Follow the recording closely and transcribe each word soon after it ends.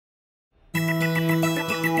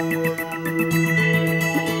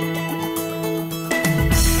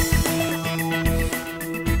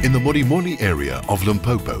In the Modimolle area of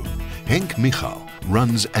Limpopo, Henk Michau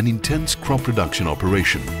runs an intense crop production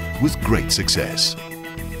operation with great success.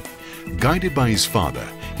 Guided by his father,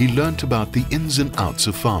 he learnt about the ins and outs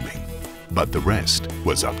of farming, but the rest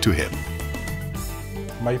was up to him.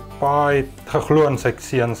 My pa het geglo in sy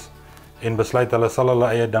seuns en besluit hulle sal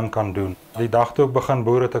hulle eie ding kan doen. Die dag toe ek begin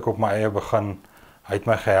boer het ek op my eie begin. Hy het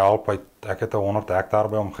my gehelp, ek het 100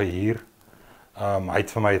 hektaar by hom gehuur. Hy het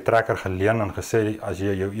vir my 'n trekker geleen en gesê as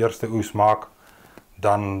jy jou eerste oes maak,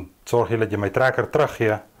 dan sorg jy dat jy my trekker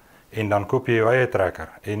teruggee en dan koop jy jou eie trekker.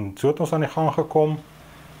 En so het ons aan die gang gekom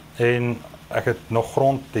en ek het nog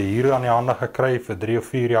grond te huur aan die hande gekry vir 3 of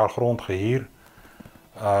 4 jaar grond gehuur.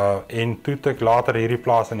 En toe het ek later hierdie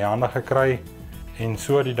plaas in die hande gekry en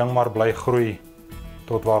so die ding maar bly groei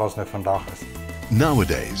tot waar ons nou vandag is.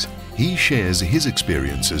 Nowadays, he shares his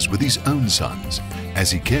experiences with his own sons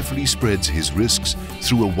as he carefully spreads his risks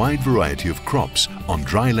through a wide variety of crops on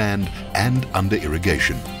dry land and under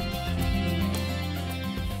irrigation.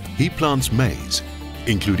 He plants maize,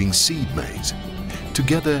 including seed maize,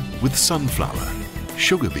 together with sunflower,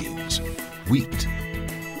 sugar beans, wheat,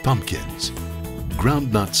 pumpkins,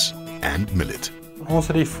 groundnuts and millet. Ons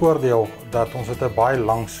het die voordeel dat ons het 'n baie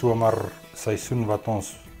lang somerseisoen wat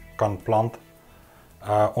ons kan plant.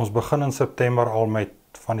 Ons begin in September al met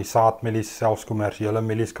van die saadmielies, selfs kommersiële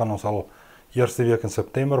mielies kan ons al eerste week in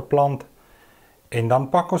September plant. En dan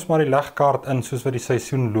pak ons maar die legkaart in soos wat die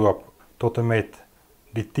seisoen loop tot en met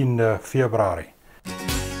die 10de Februarie.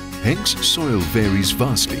 Henk's soil varies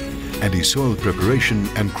vastly and his soil preparation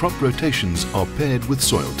and crop rotations are paired with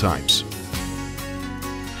soil types.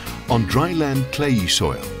 On dryland clayey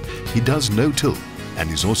soil, he does no-till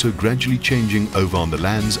and is also gradually changing over on the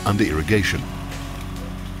lands under irrigation.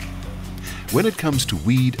 When it comes to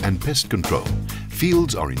weed and pest control,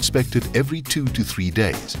 fields are inspected every 2 to 3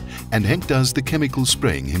 days and Henk does the chemical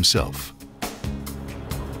spraying himself.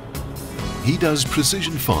 He does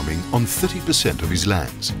precision farming on 30% of his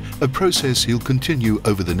lands, a process he'll continue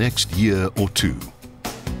over the next year or 2.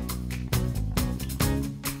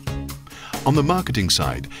 On the marketing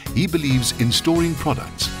side, he believes in storing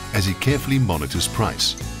products as he carefully monitors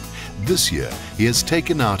price. This year, he has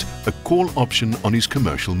taken out a call option on his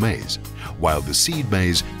commercial maize, while the seed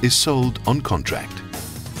maize is sold on contract.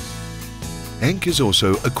 Henk is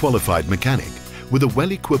also a qualified mechanic with a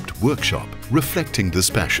well-equipped workshop reflecting this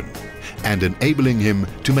passion and enabling him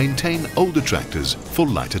to maintain older tractors for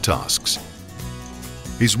lighter tasks.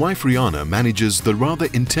 His wife Rihanna manages the rather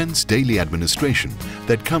intense daily administration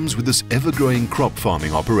that comes with this ever-growing crop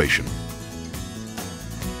farming operation.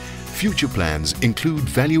 Future plans include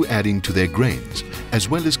value adding to their grains as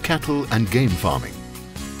well as cattle and game farming.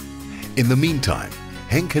 In the meantime,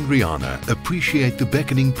 Henk and Rihanna appreciate the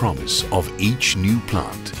beckoning promise of each new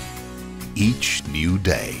plant, each new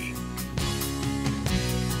day.